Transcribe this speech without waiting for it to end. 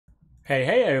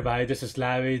Hey everybody, this is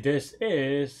Larry. This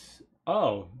is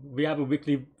we have a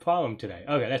weekly problem today.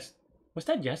 Okay, was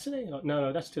that yesterday? Oh,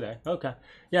 no, that's today. Okay.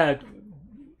 Yeah,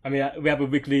 I mean we have a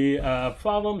weekly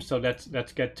problem, so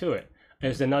let's get to it.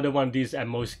 There's another one of these at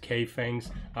most K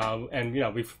things, and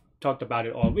we've talked about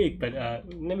it all week. But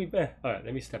let me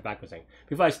step back for a second.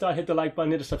 Before I start, hit the like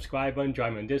button, hit the subscribe button,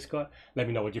 join me on Discord. Let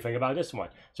me know what you think about this one.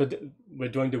 So we're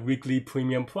doing the weekly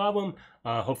premium problem.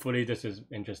 Hopefully this is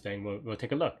interesting. We'll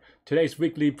take a look. Today's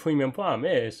weekly premium problem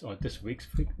is, or this week's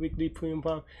weekly premium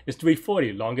problem is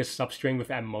 340, longest substring with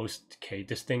at most K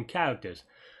distinct characters.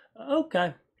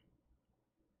 Okay.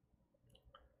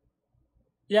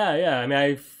 Yeah.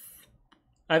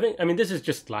 I mean, this is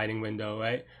just sliding window,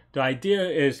 right? The idea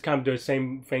is kind of the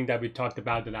same thing that we talked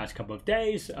about the last couple of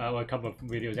days, or a couple of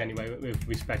videos anyway, with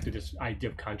respect to this idea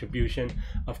of contribution.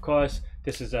 Of course,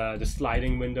 this is the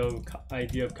sliding window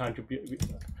idea of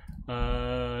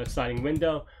sliding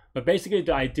window. But basically,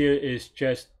 the idea is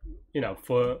just,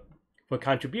 for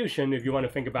contribution, if you want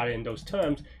to think about it in those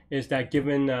terms, is that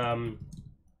given a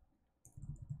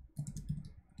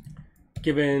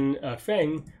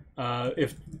thing,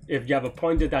 if you have a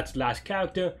pointer that's last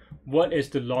character, what is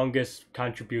the longest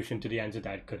contribution to the answer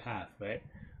that it could have, right?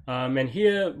 And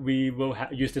here we will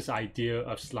use this idea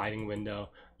of sliding window.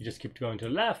 You just keep going to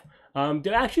the left.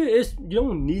 There actually is, you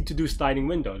don't need to do sliding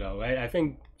window though, right? I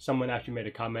think someone actually made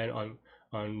a comment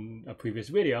on a previous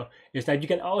video, is that you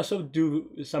can also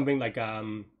do something like a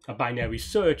binary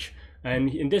search, and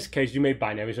in this case you may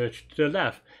binary search to the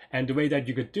left. And the way that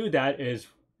you could do that is,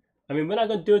 I mean, we're not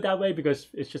going to do it that way because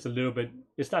it's just a little bit,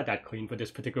 it's not that clean for this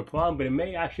particular problem, but it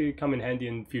may actually come in handy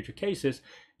in future cases,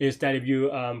 is that if you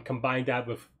combine that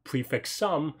with prefix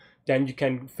sum, then you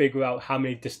can figure out how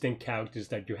many distinct characters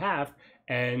that you have.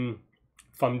 And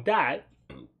from that,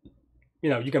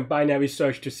 you can binary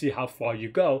search to see how far you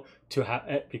go to have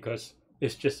it, because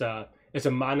it's just it's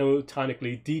a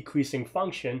monotonically decreasing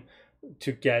function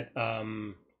to get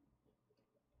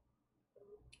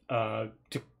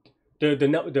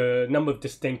the number of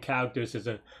distinct characters is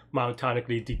a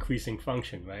monotonically decreasing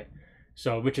function, right?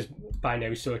 So, which is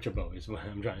binary searchable is what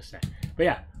I'm trying to say. But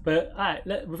yeah, all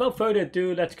right, without further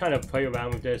ado, let's kind of play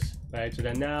around with this, right? So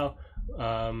then now,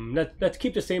 let's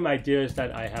keep the same ideas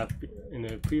that I have in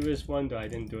the previous one, though I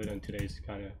didn't do it on today's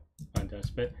kind of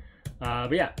contest. But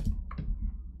yeah.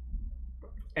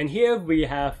 And here we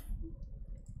have,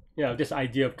 this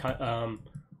idea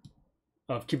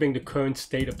of keeping the current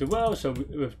state of the world. So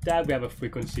with that, we have a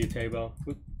frequency table.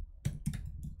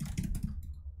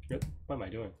 Yep. What am I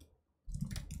doing?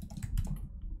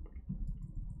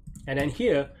 And then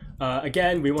here,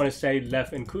 again, we want to say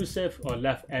left inclusive or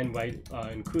left and right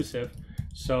inclusive.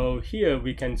 So here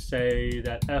we can say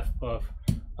that f of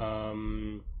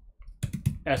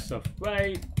s of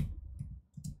right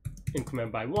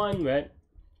increment by 1, right?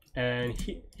 And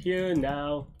here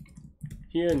now,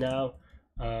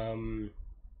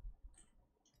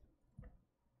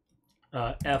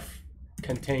 f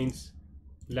contains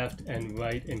left and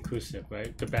right inclusive,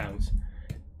 right? The bounds.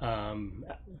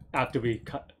 After we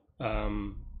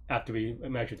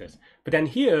measure this, but then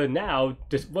here now,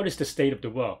 what is the state of the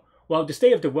world? Well, the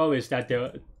state of the world is that there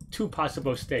are two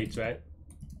possible states, right?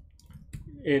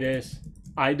 It is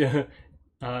either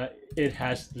it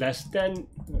has less than.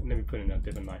 Let me put it in a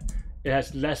different line. It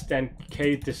has less than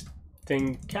k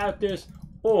distinct characters,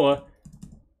 or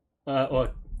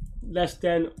less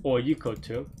than or equal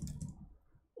to,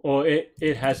 or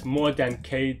it has more than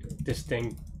k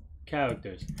distinct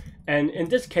characters. And in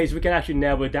this case, we can actually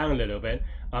narrow it down a little bit,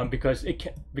 because you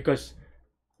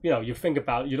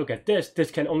look at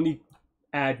this can only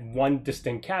add one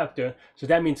distinct character, so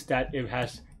that means that it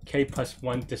has k plus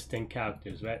 1 distinct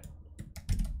characters, right?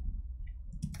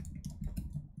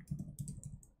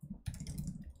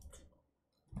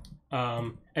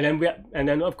 And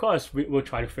then of course we'll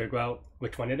try to figure out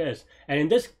which one it is. And in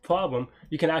this problem,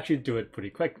 you can actually do it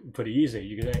pretty easy.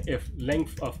 You can, if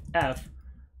length of f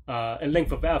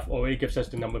already gives us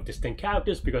the number of distinct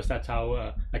characters, because that's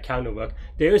how a counter works.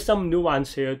 There is some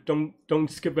nuance here.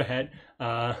 Don't skip ahead.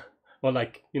 Or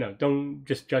don't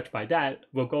just judge by that.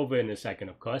 We'll go over it in a second,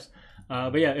 of course.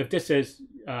 But yeah, if this is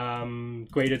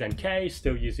greater than k,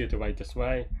 still easier to write this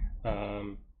way.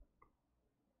 So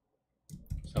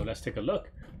let's take a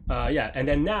look. Yeah, and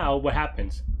then now what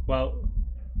happens? Well,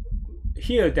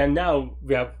 here then now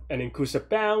we have an inclusive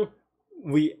bound.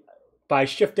 By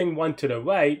shifting one to the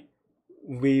right,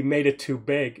 we made it too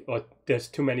big, or there's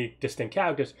too many distinct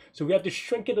characters, so we have to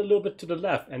shrink it a little bit to the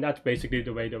left, and that's basically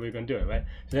the way that we're going to do it, right?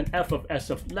 So then f of s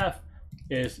of left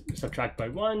is subtract by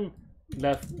 1,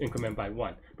 left increment by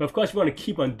 1. But of course, we want to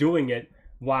keep on doing it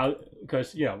while,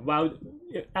 because while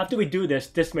after we do this,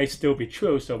 this may still be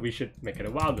true, so we should make it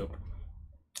a while loop.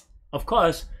 Of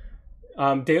course,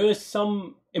 there is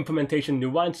some implementation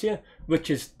nuance here, which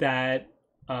is that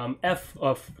f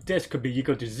of this could be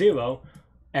equal to 0,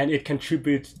 and it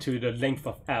contributes to the length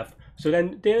of f. So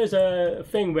then there's a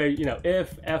thing where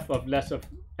if f of less of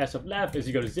s of left is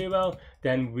equal to 0,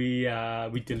 then we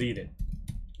delete it.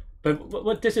 But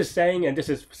what this is saying, and this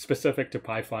is specific to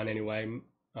Python anyway.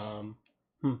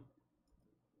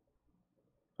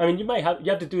 I mean, you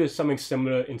have to do something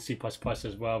similar in C++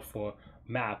 as well for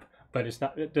map, but it's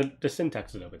not, the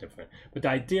syntax is a little bit different. But the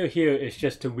idea here is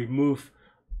just to remove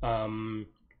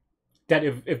that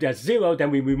if there's 0, then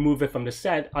we remove it from the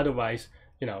set. Otherwise,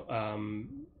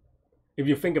 if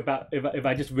you think about, if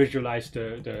I just visualize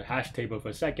the hash table for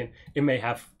a second, it may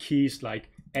have keys like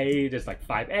A, there's like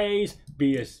 5 A's,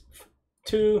 B is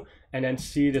 2, and then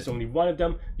C, there's only 1 of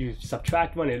them. You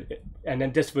subtract 1, and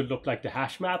then this would look like the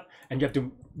hash map, and you have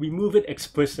to remove it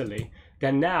explicitly.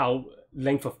 Then now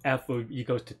length of f will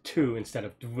equals to 2 instead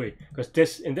of 3,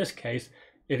 because in this case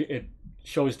it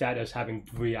shows that as having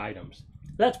 3 items.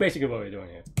 That's basically what we're doing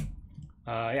here.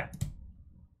 Yeah.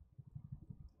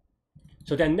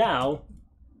 So then now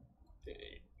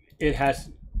it has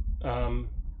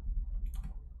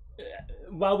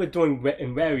while we're doing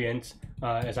invariants,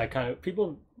 as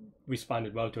people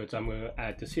responded well to it, so I'm going to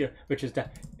add this here, which is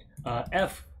that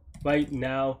f right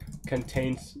now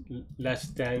contains less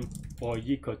than or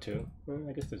equal to, well,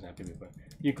 I guess it doesn't have to be, but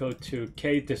equal to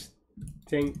k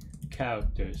distinct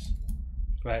characters,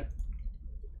 right?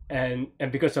 And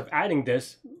because of adding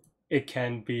this, it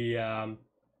can be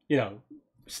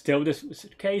still this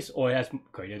case, or it has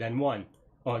greater than 1,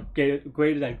 or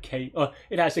greater than k, or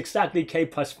it has exactly k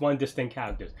plus 1 distinct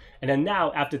characters. And then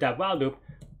now after that while loop,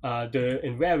 the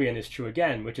invariant is true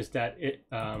again, which is that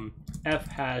f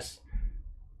has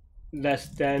less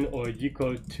than or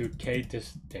equal to k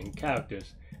distinct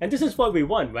characters. And this is what we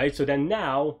want, right? So then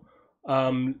now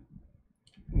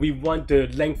we want the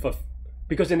length of,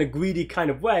 because in a greedy kind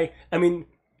of way, I mean,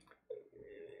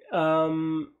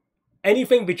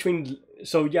 anything between,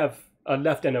 so you have a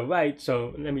left and a right.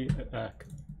 So let me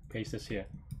paste this here.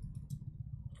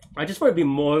 I just want to be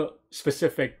more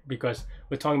specific because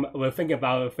we're thinking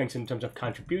about things in terms of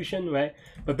contribution, right?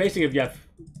 But basically, if you have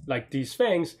like these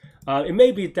things, it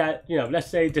may be that, let's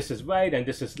say this is right and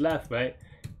this is left, right?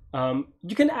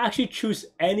 You can actually choose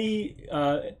any,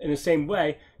 in the same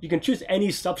way, you can choose any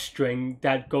substring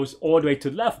that goes all the way to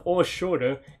left or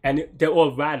shorter, and they're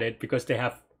all valid because they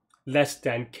have less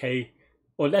than k,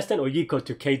 or less than or equal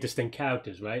to k distinct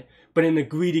characters, right? But in a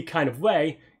greedy kind of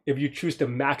way, if you choose the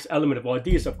max element of all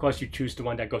these, of course you choose the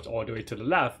one that goes all the way to the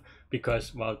left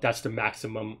because, well, that's the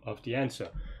maximum of the answer,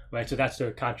 right? So that's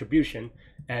the contribution.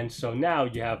 And so now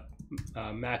you have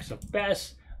max of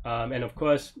best, and of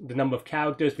course the number of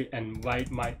characters, and right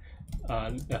my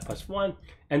left plus 1.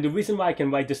 And the reason why I can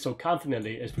write this so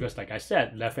confidently is because, like I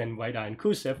said, left and right are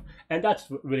inclusive, and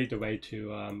that's really the way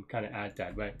to kind of add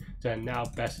that, right? So now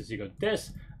best is equal to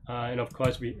this, and of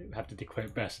course we have to declare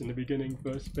best in the beginning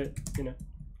first, but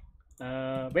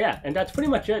but yeah, and that's pretty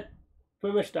much it.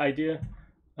 Pretty much the idea.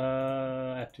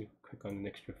 I have to click on an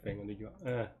extra thing on the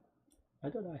UI. I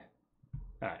don't know.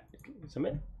 Alright,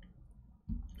 submit.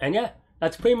 And yeah,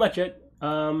 that's pretty much it.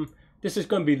 This is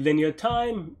going to be linear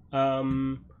time.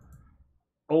 O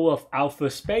of alpha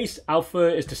space.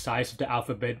 Alpha is the size of the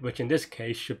alphabet, which in this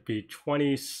case should be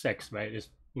 26, right? It's,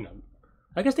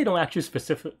 I guess they don't actually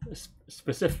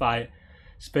specify.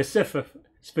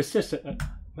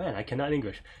 Man, I cannot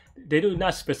English. They do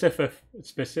not specify.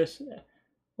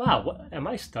 Wow, what am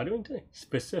I stuttering today?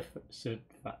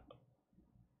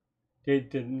 They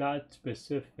did not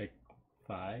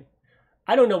specify.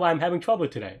 I don't know why I'm having trouble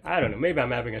today. I don't know. Maybe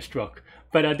I'm having a stroke.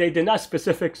 But they did not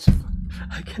specific.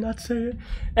 I cannot say it.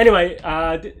 Anyway,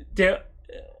 they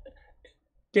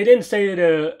didn't say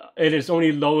that it is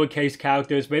only lowercase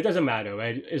characters, but it doesn't matter,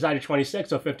 right? It's either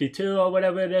 26 or 52 or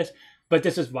whatever it is. But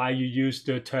this is why you use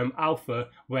the term alpha,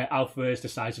 where alpha is the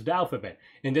size of the alphabet.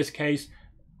 In this case,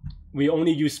 we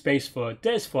only use space for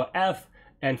this, for F,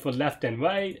 and for left and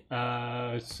right.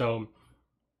 So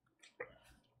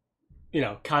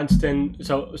constant.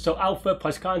 So alpha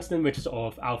plus constant, which is O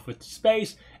of alpha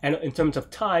space. And in terms of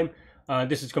time,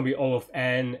 this is going to be O of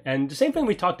n. And the same thing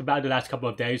we talked about the last couple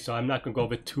of days, so I'm not going to go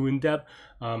over too in depth.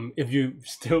 If you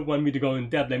still want me to go in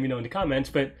depth, let me know in the comments.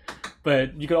 But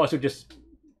you can also just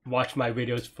watch my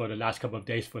videos for the last couple of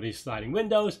days for these sliding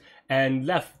windows. And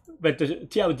left, but the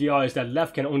TLDR is that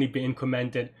left can only be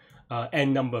incremented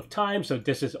n number of times. So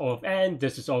this is O of n,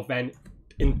 this is O of n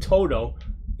in total,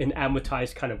 in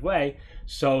amortized kind of way.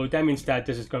 So that means that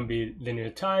this is going to be linear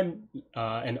time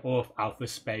and O of alpha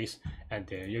space, and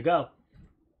there you go.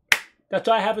 That's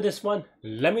all I have for this one.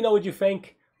 Let me know what you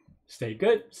think. Stay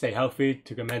good, stay healthy,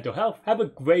 to good mental health. Have a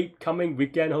great coming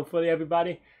weekend, hopefully,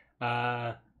 everybody.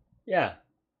 Yeah.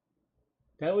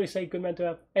 Did I always say good mental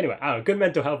health? Anyway, good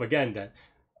mental health again then.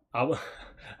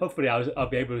 Hopefully I'll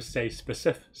be able to say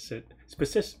specific.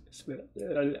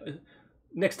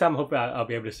 Next time, hopefully I'll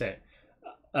be able to say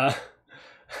it.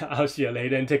 I'll see you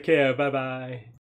later and take care. Bye bye.